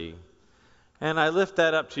And I lift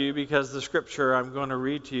that up to you because the scripture I'm going to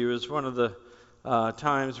read to you is one of the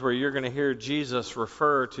times where you're going to hear Jesus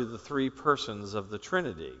refer to the three persons of the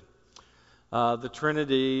Trinity. The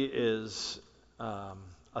Trinity is a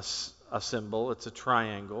symbol. It's a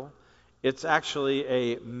triangle. It's actually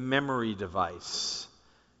a memory device.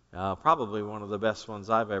 Probably one of the best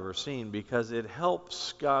ones I've ever seen because it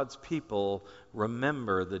helps God's people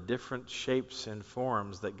remember the different shapes and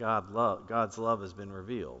forms that God's love has been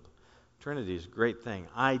revealed. Trinity is a great thing.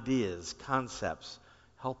 Ideas, concepts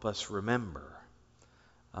help us remember.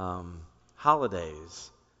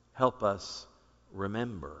 Holidays help us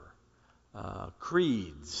remember.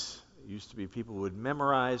 Creeds. Used to be people would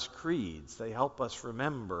memorize creeds. They help us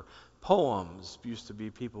remember. Poems. Used to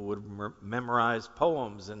be people would memorize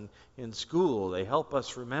poems in school. They help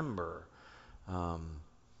us remember.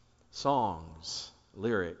 Songs,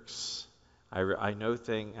 lyrics. I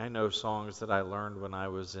know songs that I learned when I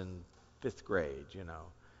was in 5th grade,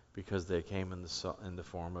 because they came in the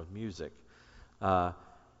form of music.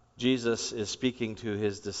 Jesus is speaking to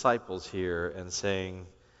his disciples here and saying,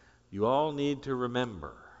 you all need to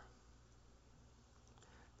remember.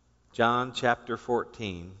 John chapter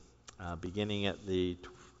 14, beginning at the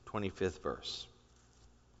 25th verse.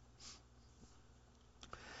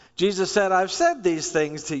 Jesus said, I've said these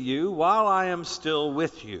things to you while I am still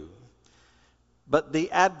with you. But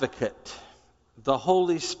the Advocate, the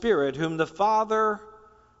Holy Spirit, whom the Father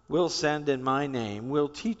will send in my name, will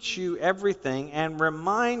teach you everything and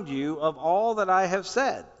remind you of all that I have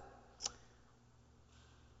said.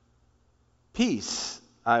 Peace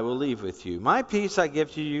I will leave with you. My peace I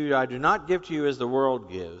give to you. I do not give to you as the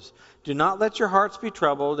world gives. Do not let your hearts be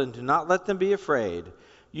troubled, and do not let them be afraid.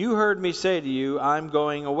 You heard me say to you, I'm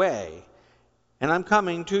going away, and I'm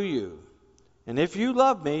coming to you. And if you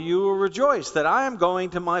love me, you will rejoice that I am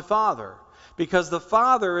going to my Father, because the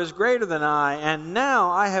Father is greater than I. And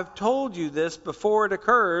now I have told you this before it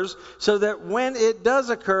occurs, so that when it does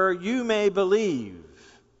occur, you may believe.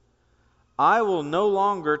 I will no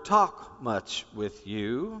longer talk much with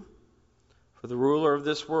you, for the ruler of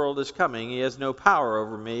this world is coming. He has no power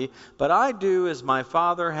over me, but I do as my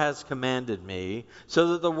Father has commanded me,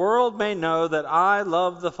 so that the world may know that I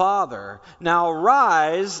love the Father. Now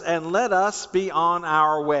rise and let us be on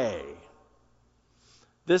our way.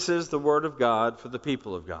 This is the word of God for the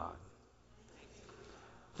people of God.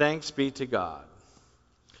 Thanks be to God.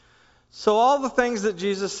 So all the things that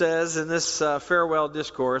Jesus says in this farewell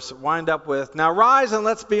discourse wind up with, now rise and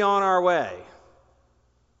let's be on our way.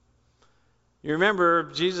 You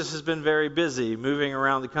remember, Jesus has been very busy moving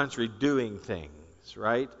around the country doing things,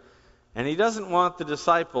 right? And he doesn't want the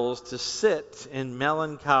disciples to sit in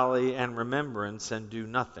melancholy and remembrance and do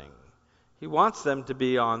nothing. He wants them to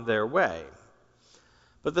be on their way.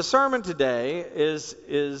 But the sermon today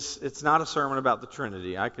it's not a sermon about the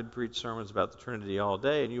Trinity. I could preach sermons about the Trinity all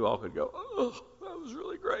day, and you all could go, oh, that was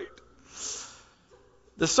really great.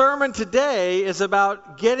 The sermon today is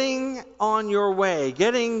about getting on your way,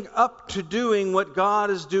 getting up to doing what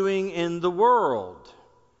God is doing in the world.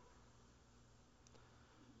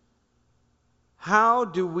 How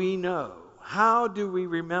do we know? How do we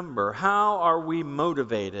remember? How are we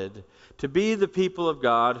motivated to be the people of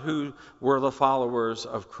God who were the followers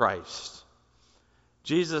of Christ?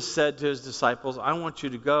 Jesus said to his disciples, I want you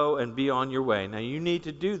to go and be on your way. Now you need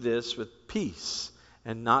to do this with peace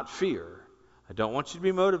and not fear. I don't want you to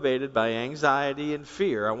be motivated by anxiety and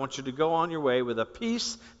fear. I want you to go on your way with a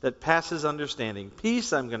peace that passes understanding.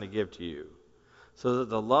 Peace I'm going to give to you so that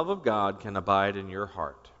the love of God can abide in your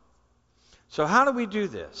heart. So how do we do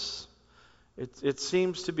this? It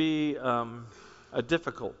seems to be a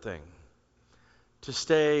difficult thing to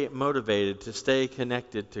stay motivated, to stay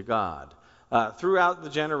connected to God. Throughout the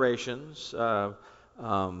generations,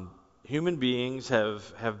 human beings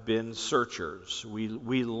have been searchers.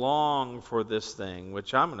 We long for this thing,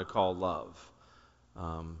 which I'm going to call love.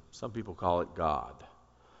 Some people call it God.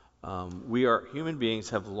 Human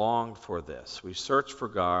beings have longed for this. We search for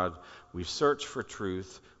God. We search for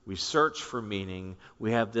truth. We search for meaning.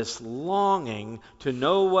 We have this longing to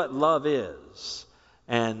know what love is.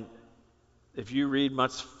 And if you read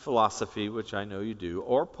much philosophy, which I know you do,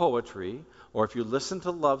 or poetry, or if you listen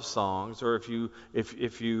to love songs, or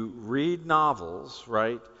if you read novels,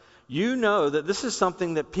 right, you know that this is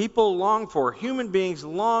something that people long for. Human beings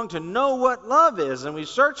long to know what love is, and we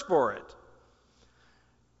search for it.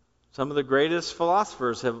 Some of the greatest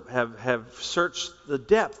philosophers have searched the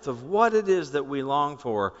depth of what it is that we long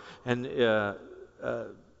for. And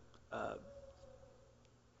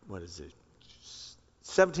what is it?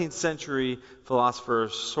 17th century philosopher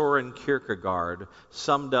Soren Kierkegaard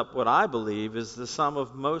summed up what I believe is the sum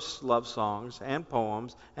of most love songs and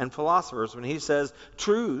poems and philosophers when he says,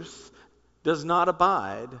 "Truth does not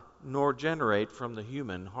abide nor generate from the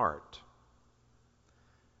human heart."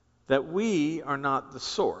 That we are not the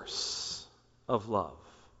source of love.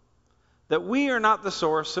 That we are not the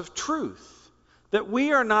source of truth. That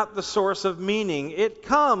we are not the source of meaning. It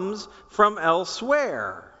comes from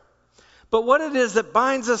elsewhere. But what it is that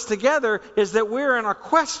binds us together is that we're in a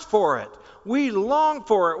quest for it. We long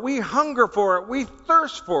for it. We hunger for it. We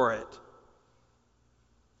thirst for it.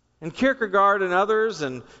 And Kierkegaard and others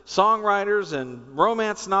and songwriters and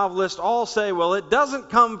romance novelists all say, well, it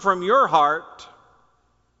doesn't come from your heart.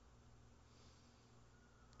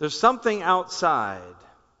 There's something outside,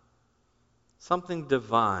 something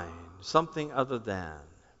divine, something other than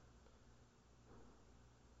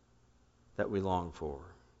that we long for.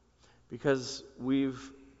 Because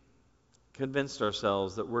we've convinced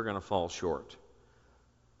ourselves that we're going to fall short.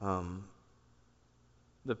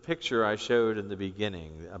 The picture I showed in the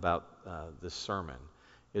beginning about this sermon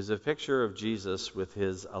is a picture of Jesus with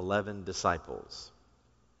his 11 disciples.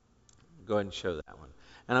 Go ahead and show that one.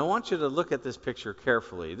 And I want you to look at this picture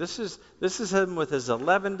carefully. This is him with his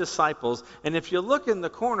 11 disciples. And if you look in the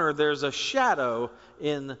corner, there's a shadow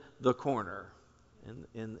in the corner,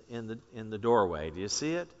 in the doorway. Do you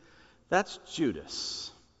see it? That's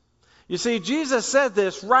Judas. You see, Jesus said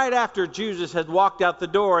this right after Judas had walked out the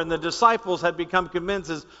door and the disciples had become convinced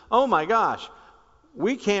as, oh my gosh,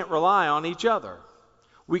 we can't rely on each other.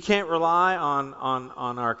 We can't rely on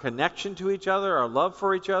our connection to each other, our love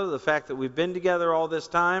for each other, the fact that we've been together all this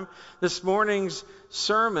time. This morning's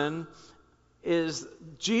sermon is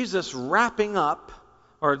Jesus wrapping up,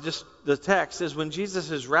 or just the text is when Jesus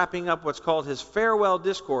is wrapping up what's called his farewell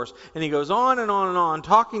discourse, and he goes on and on and on,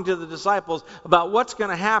 talking to the disciples about what's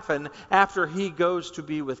going to happen after he goes to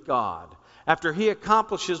be with God, after he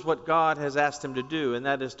accomplishes what God has asked him to do, and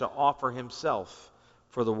that is to offer himself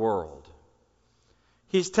for the world.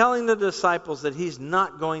 He's telling the disciples that he's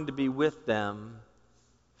not going to be with them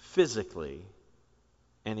physically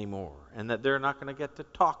anymore, and that they're not going to get to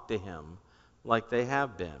talk to him like they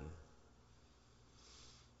have been.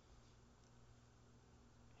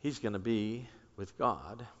 He's going to be with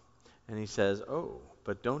God, and he says, oh,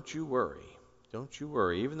 but don't you worry. Don't you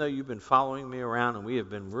worry. Even though you've been following me around and we have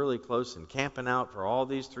been really close and camping out for all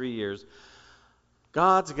these 3 years,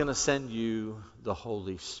 God's going to send you the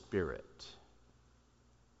Holy Spirit.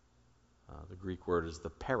 The Greek word is the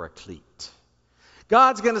Paraclete.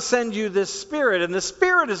 God's going to send you this Spirit, and the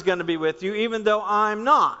Spirit is going to be with you even though I'm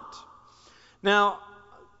not. Now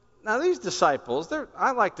these disciples,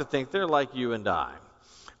 I like to think they're like you and I.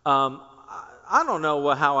 I don't know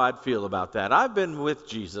how I'd feel about that. I've been with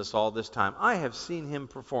Jesus all this time. I have seen him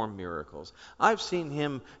perform miracles. I've seen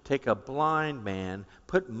him take a blind man,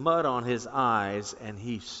 put mud on his eyes, and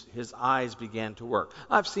his eyes began to work.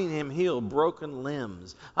 I've seen him heal broken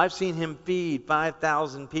limbs. I've seen him feed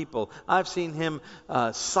 5,000 people. I've seen him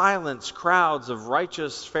silence crowds of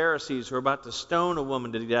righteous Pharisees who are about to stone a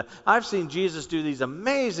woman to death. I've seen Jesus do these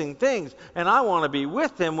amazing things, and I want to be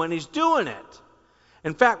with him when he's doing it.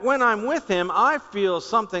 In fact, when I'm with him, I feel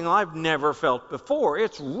something I've never felt before.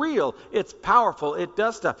 It's real. It's powerful. It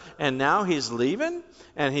does stuff. And now he's leaving,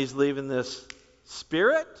 and he's leaving this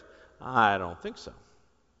Spirit? I don't think so.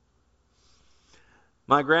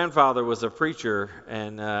 My grandfather was a preacher,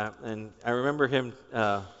 and I remember him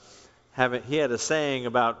he had a saying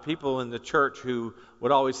about people in the church who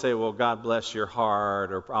would always say, well, God bless your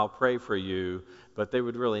heart, or I'll pray for you, but they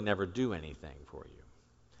would really never do anything for you.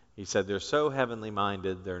 He said, they're so heavenly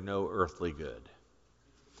minded, they're no earthly good.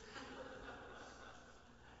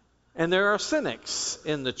 And there are cynics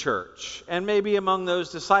in the church, and maybe among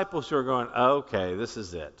those disciples who are going, okay, this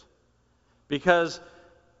is it. Because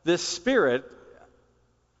this Spirit,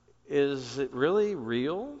 is it really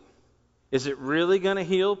real? Is it really going to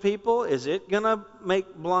heal people? Is it going to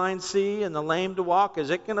make blind see and the lame to walk? Is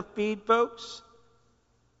it going to feed folks?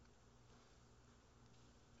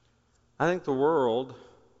 I think the world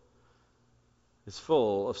is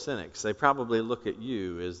full of cynics. They probably look at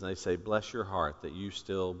you as they say, bless your heart that you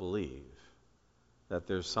still believe that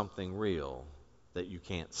there's something real that you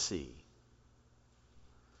can't see.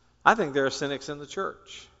 I think there are cynics in the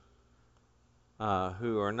church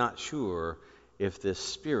who are not sure if this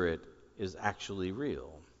Spirit is actually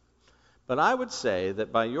real. But I would say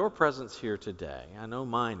that by your presence here today, I know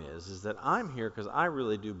mine is that I'm here because I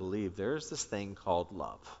really do believe there's this thing called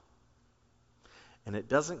love. And it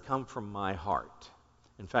doesn't come from my heart.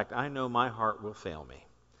 In fact, I know my heart will fail me.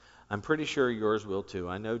 I'm pretty sure yours will too.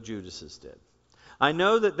 I know Judas's did. I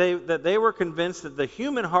know that they were convinced that the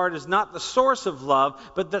human heart is not the source of love,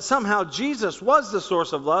 but that somehow Jesus was the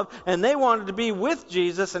source of love, and they wanted to be with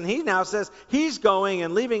Jesus, and he now says he's going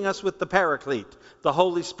and leaving us with the Paraclete, the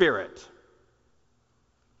Holy Spirit.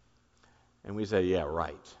 And we say, yeah,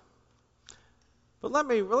 right. But let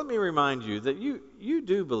me remind you that you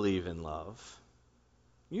do believe in love.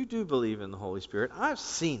 You do believe in the Holy Spirit. I've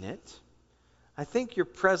seen it. I think your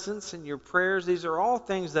presence and your prayers, these are all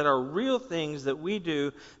things that are real things that we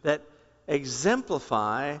do that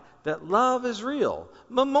exemplify that love is real.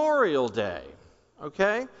 Memorial Day,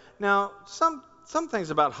 okay? Now, some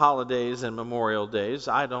things about holidays and Memorial Days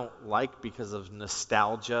I don't like because of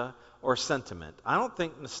nostalgia or sentiment. I don't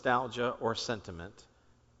think nostalgia or sentiment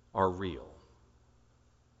are real.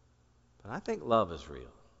 But I think love is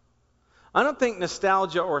real. I don't think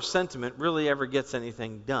nostalgia or sentiment really ever gets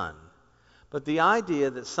anything done. But the idea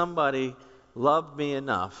that somebody loved me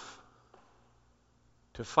enough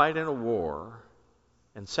to fight in a war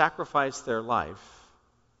and sacrifice their life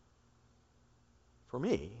for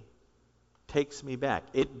me takes me back.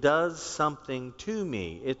 It does something to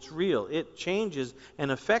me. It's real. It changes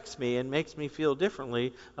and affects me and makes me feel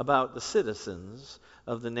differently about the citizens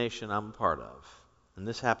of the nation I'm a part of. And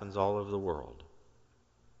this happens all over the world.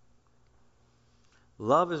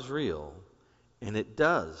 Love is real, and it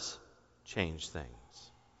does change things.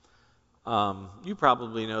 You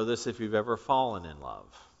probably know this if you've ever fallen in love.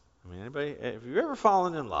 I mean, anybody? If you've ever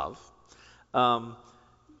fallen in love,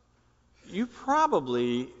 you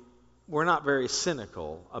probably were not very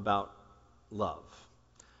cynical about love.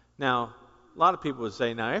 Now, a lot of people would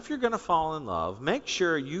say, now, if you're going to fall in love, make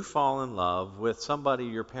sure you fall in love with somebody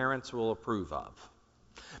your parents will approve of.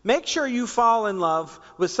 Make sure you fall in love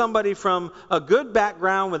with somebody from a good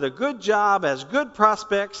background, with a good job, has good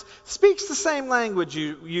prospects, speaks the same language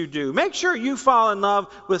you do. Make sure you fall in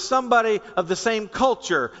love with somebody of the same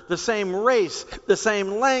culture, the same race, the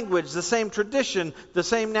same language, the same tradition, the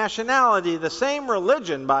same nationality, the same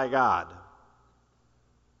religion, by God.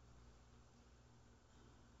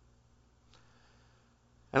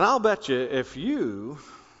 And I'll bet you if you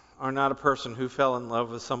are not a person who fell in love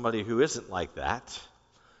with somebody who isn't like that,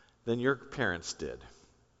 then your parents did.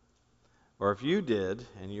 Or if you did,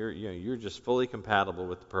 and you're just fully compatible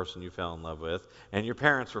with the person you fell in love with, and your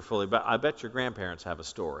parents were fully, but I bet your grandparents have a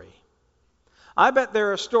story. I bet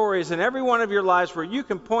there are stories in every one of your lives where you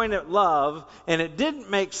can point at love, and it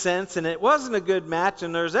didn't make sense, and it wasn't a good match,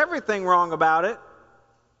 and there's everything wrong about it,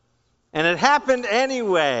 and it happened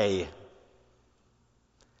anyway.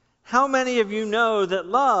 How many of you know that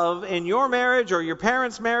love in your marriage or your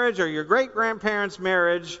parents' marriage or your great-grandparents'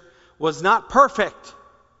 marriage was not perfect,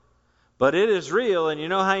 but it is real, and you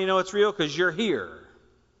know how you know it's real? Because you're here.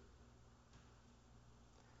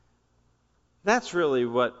 That's really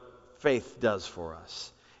what faith does for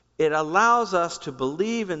us. It allows us to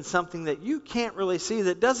believe in something that you can't really see,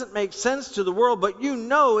 that doesn't make sense to the world, but you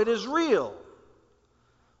know it is real.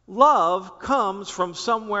 Love comes from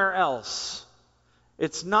somewhere else.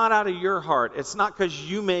 It's not out of your heart. It's not because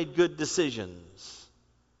you made good decisions.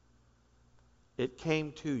 It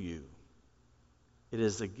came to you. It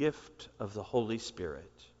is a gift of the Holy Spirit.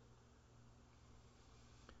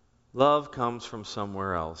 Love comes from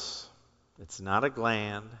somewhere else. It's not a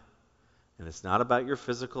gland, and it's not about your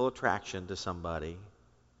physical attraction to somebody.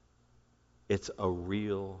 It's a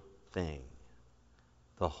real thing,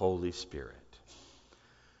 the Holy Spirit.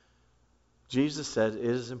 Jesus said it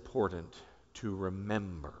is important to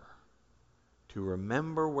remember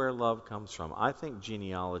where love comes from. I think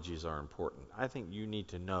genealogies are important. I think you need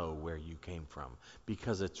to know where you came from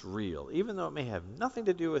because it's real. Even though it may have nothing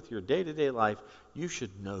to do with your day-to-day life, you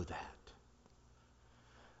should know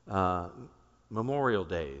that. Memorial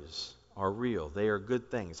days are real. They are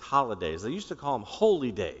good things. Holidays. They used to call them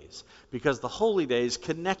holy days because the holy days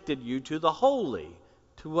connected you to the holy,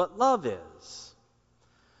 to what love is.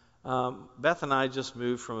 Beth and I just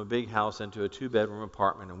moved from a big house into a 2-bedroom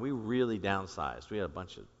apartment, and we really downsized. We had a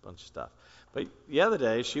bunch of stuff. But the other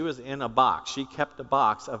day, she was in a box. She kept a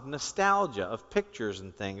box of nostalgia, of pictures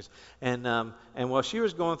and things. And while she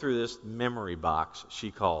was going through this memory box,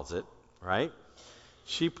 she calls it, right?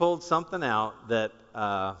 She pulled something out that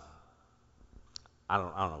I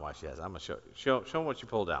don't know why she has it. I'm going to show them what she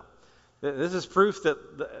pulled out. This is proof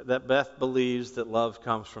that Beth believes that love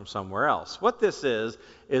comes from somewhere else. What this is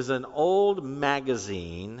an old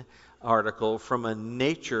magazine article from a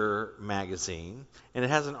nature magazine, and it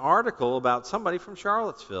has an article about somebody from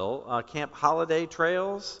Charlottesville, Camp Holiday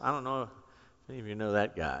Trails. I don't know if any of you know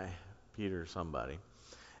that guy, Peter or somebody.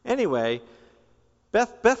 Anyway,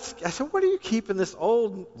 Beth, I said, what are you keeping this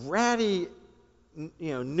old ratty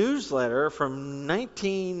newsletter from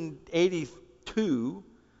 1982.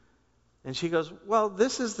 And she goes, well,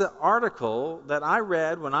 this is the article that I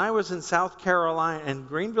read when I was in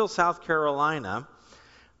Greenville, South Carolina,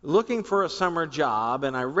 looking for a summer job.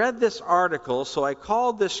 And I read this article, so I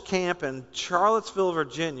called this camp in Charlottesville,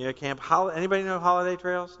 Virginia, anybody know Holiday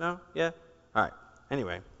Trails? No? Yeah? All right.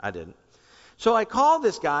 Anyway, I didn't. So I called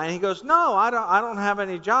this guy, and he goes, no, I don't have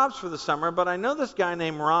any jobs for the summer, but I know this guy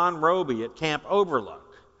named Ron Roby at Camp Overlook.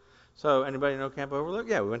 So anybody know Camp Overlook?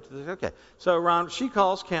 Yeah, we went to this. Okay. So she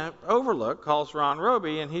calls Camp Overlook, calls Ron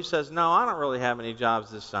Roby, and he says, no, I don't really have any jobs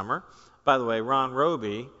this summer. By the way, Ron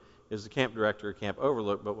Roby is the camp director at Camp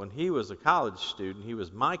Overlook, but when he was a college student, he was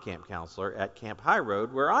my camp counselor at Camp High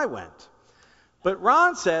Road, where I went. But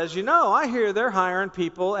Ron says, I hear they're hiring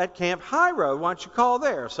people at Camp High Road. Why don't you call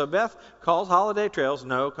there? So Beth calls Holiday Trails,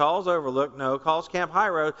 no. Calls Overlook, no. Calls Camp High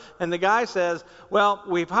Road. And the guy says, well,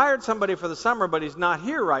 we've hired somebody for the summer, but he's not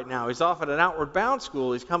here right now. He's off at an Outward Bound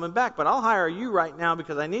school. He's coming back. But I'll hire you right now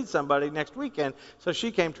because I need somebody next weekend. So she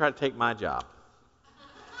came to try to take my job.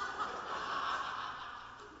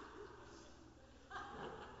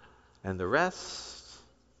 And the rest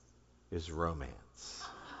is romance.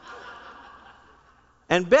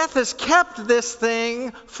 And Beth has kept this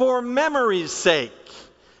thing for memory's sake,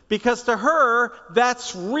 because to her,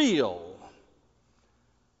 that's real.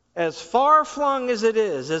 As far-flung as it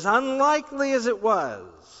is, as unlikely as it was,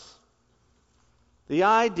 the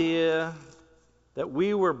idea that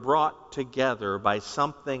we were brought together by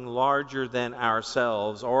something larger than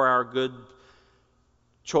ourselves or our good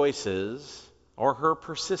choices or her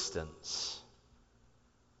persistence,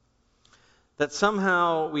 that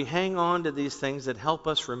somehow we hang on to these things that help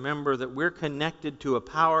us remember that we're connected to a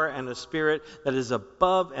power and a spirit that is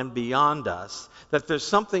above and beyond us, that there's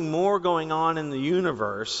something more going on in the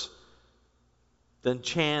universe than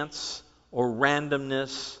chance or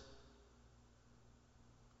randomness,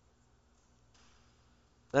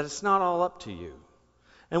 that it's not all up to you.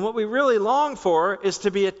 And what we really long for is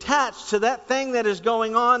to be attached to that thing that is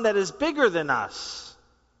going on that is bigger than us.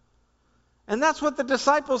 And that's what the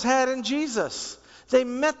disciples had in Jesus. They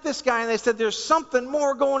met this guy and they said, there's something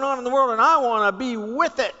more going on in the world and I want to be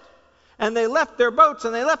with it. And they left their boats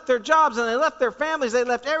and they left their jobs and they left their families. They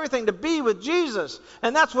left everything to be with Jesus.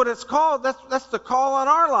 And that's what it's called. That's the call on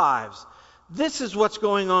our lives. This is what's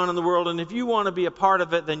going on in the world. And if you want to be a part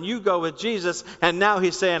of it, then you go with Jesus. And now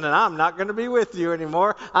he's saying, and I'm not going to be with you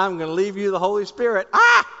anymore. I'm going to leave you the Holy Spirit.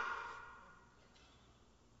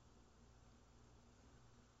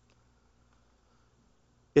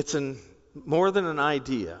 It's more than an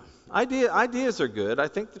idea. Ideas are good. I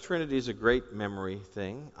think the Trinity is a great memory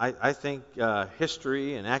thing. I think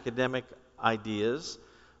history and academic ideas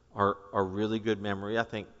are really good memory. I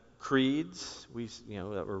think creeds,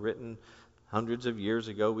 that were written hundreds of years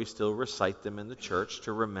ago, we still recite them in the church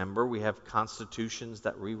to remember. We have constitutions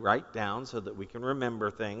that we write down so that we can remember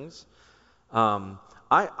things. I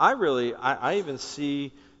even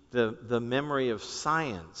see the memory of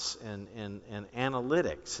science and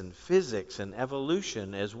analytics and physics and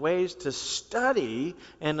evolution as ways to study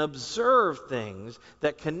and observe things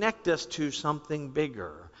that connect us to something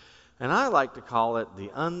bigger. And I like to call it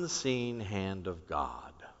the unseen hand of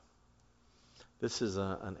God. This is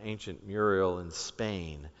an ancient mural in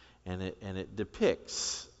Spain, and it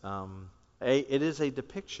depicts, it is a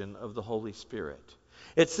depiction of the Holy Spirit.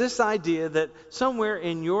 It's this idea that somewhere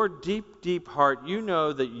in your deep, deep heart, you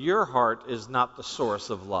know that your heart is not the source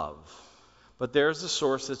of love. But there's a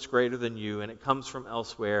source that's greater than you, and it comes from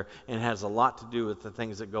elsewhere, and it has a lot to do with the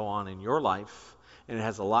things that go on in your life, and it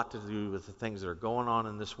has a lot to do with the things that are going on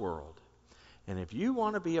in this world. And if you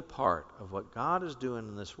want to be a part of what God is doing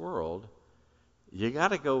in this world, you got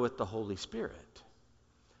to go with the Holy Spirit.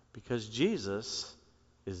 Because Jesus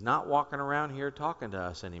is not walking around here talking to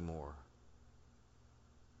us anymore.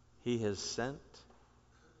 He has sent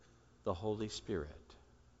the Holy Spirit,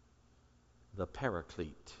 the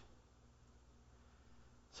Paraclete.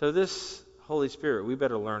 So this Holy Spirit, we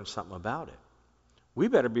better learn something about it. We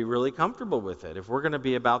better be really comfortable with it. If we're going to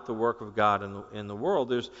be about the work of God in the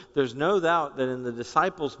world, there's no doubt that in the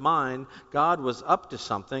disciples' mind, God was up to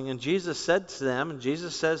something. And Jesus said to them, and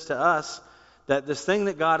Jesus says to us, that this thing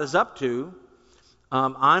that God is up to,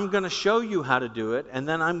 I'm going to show you how to do it, and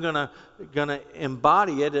then I'm going to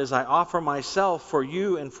embody it as I offer myself for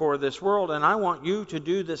you and for this world. And I want you to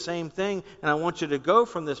do the same thing, and I want you to go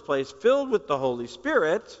from this place filled with the Holy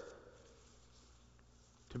Spirit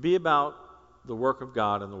to be about the work of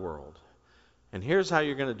God in the world. And here's how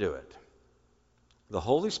you're going to do it. The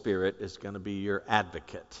Holy Spirit is going to be your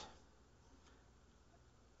advocate.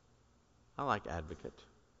 I like advocate.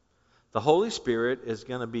 The Holy Spirit is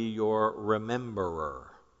going to be your rememberer.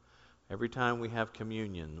 Every time we have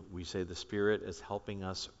communion, we say the Spirit is helping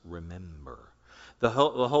us remember. The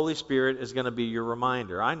Holy Spirit is going to be your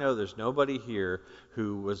reminder. I know there's nobody here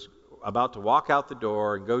who was about to walk out the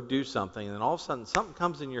door and go do something, and then all of a sudden something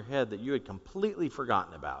comes in your head that you had completely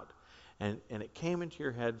forgotten about. And it came into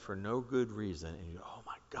your head for no good reason. And you go, oh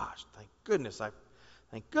my gosh, thank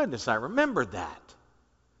goodness I remembered that.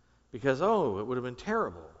 Because, it would have been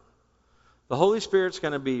terrible. The Holy Spirit's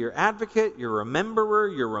going to be your advocate, your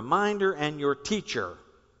rememberer, your reminder, and your teacher.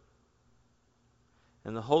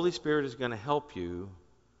 And the Holy Spirit is going to help you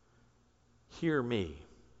hear me,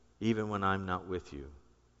 even when I'm not with you.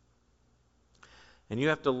 And you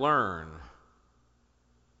have to learn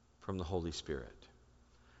from the Holy Spirit.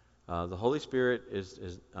 The Holy Spirit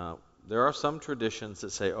there are some traditions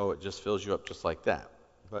that say, it just fills you up just like that.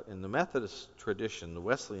 But in the Methodist tradition, the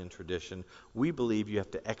Wesleyan tradition, we believe you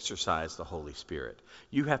have to exercise the Holy Spirit.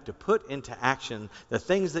 You have to put into action the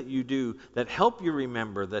things that you do that help you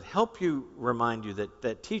remember, that help you remind you,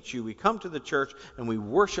 that teach you. We come to the church and we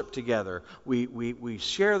worship together. We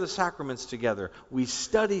share the sacraments together. We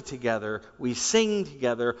study together. We sing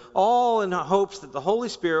together, all in the hopes that the Holy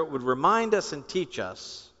Spirit would remind us and teach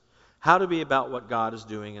us how to be about what God is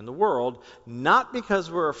doing in the world, not because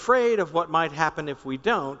we're afraid of what might happen if we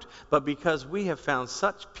don't, but because we have found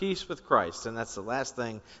such peace with Christ. And that's the last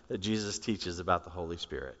thing that Jesus teaches about the Holy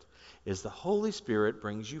Spirit, is the Holy Spirit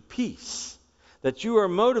brings you peace. That you are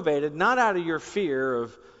motivated not out of your fear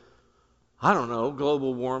of,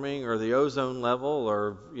 global warming or the ozone level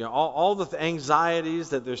or all the anxieties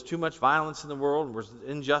that there's too much violence in the world and there's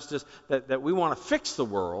injustice, that we want to fix the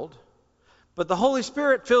world. But the Holy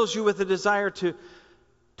Spirit fills you with a desire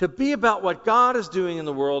to be about what God is doing in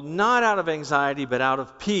the world, not out of anxiety, but out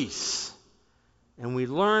of peace. And we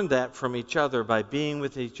learn that from each other by being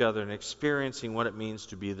with each other and experiencing what it means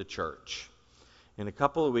to be the church. In a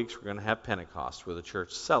couple of weeks, we're going to have Pentecost, where the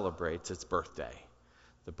church celebrates its birthday.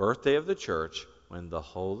 The birthday of the church when the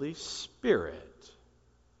Holy Spirit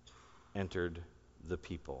entered the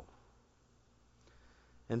people.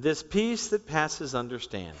 And this peace that passes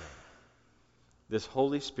understanding, this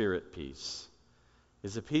Holy Spirit peace,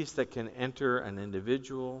 is a peace that can enter an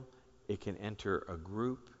individual, it can enter a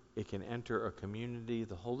group, it can enter a community.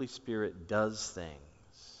 The Holy Spirit does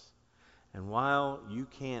things. And while you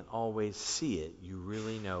can't always see it, you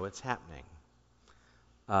really know it's happening.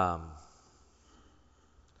 The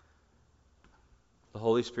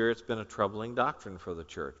Holy Spirit's been a troubling doctrine for the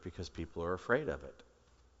church because people are afraid of it.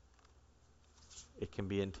 It can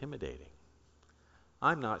be intimidating.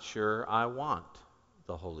 I'm not sure I want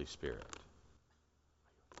the Holy Spirit.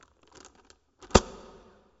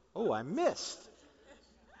 Oh, I missed.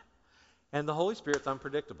 And the Holy Spirit's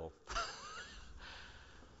unpredictable.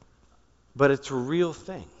 But it's a real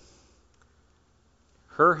thing.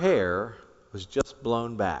 Her hair was just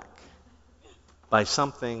blown back by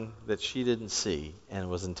something that she didn't see and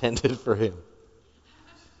was intended for him.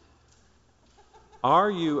 Are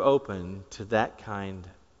you open to that kind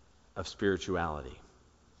of spirituality?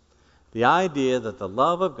 The idea that the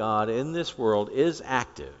love of God in this world is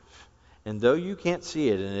active, and though you can't see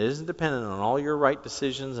it, and it isn't dependent on all your right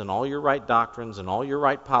decisions and all your right doctrines and all your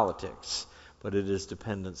right politics, but it is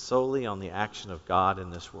dependent solely on the action of God in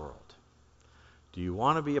this world. Do you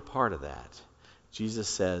want to be a part of that? Jesus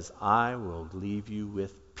says, I will leave you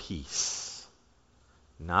with peace.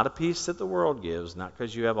 Not a peace that the world gives, not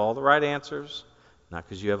because you have all the right answers, not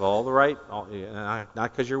because you have all the right,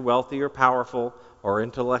 not because you're wealthy or powerful or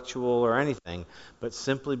intellectual or anything, but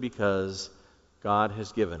simply because God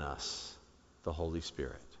has given us the Holy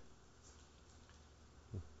Spirit.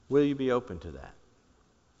 Will you be open to that?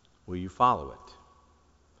 Will you follow it?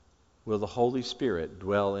 Will the Holy Spirit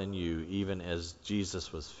dwell in you even as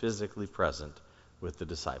Jesus was physically present with the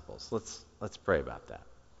disciples? Let's pray about that.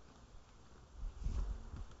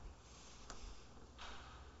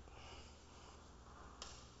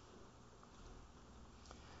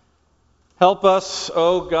 Help us,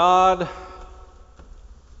 O God,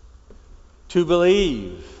 to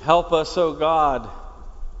believe. Help us, O God,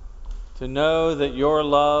 to know that your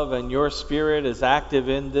love and your Spirit is active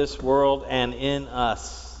in this world and in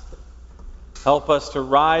us. Help us to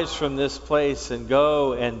rise from this place and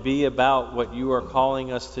go and be about what you are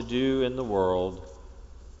calling us to do in the world,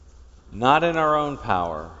 not in our own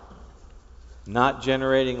power, not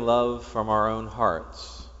generating love from our own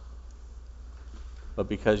hearts, but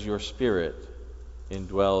because your Spirit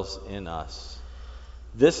indwells in us.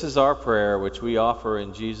 This is our prayer, which we offer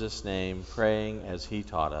in Jesus' name, praying as he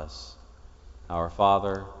taught us. Our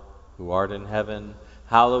Father, who art in heaven,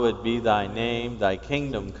 Hallowed be thy name, thy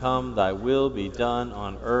kingdom come, thy will be done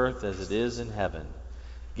on earth as it is in heaven.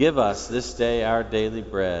 Give us this day our daily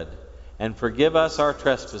bread, and forgive us our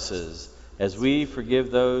trespasses, as we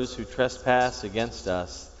forgive those who trespass against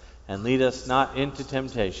us. And lead us not into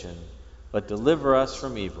temptation, but deliver us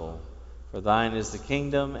from evil. For thine is the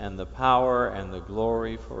kingdom, and the power, and the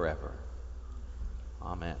glory forever.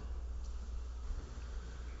 Amen.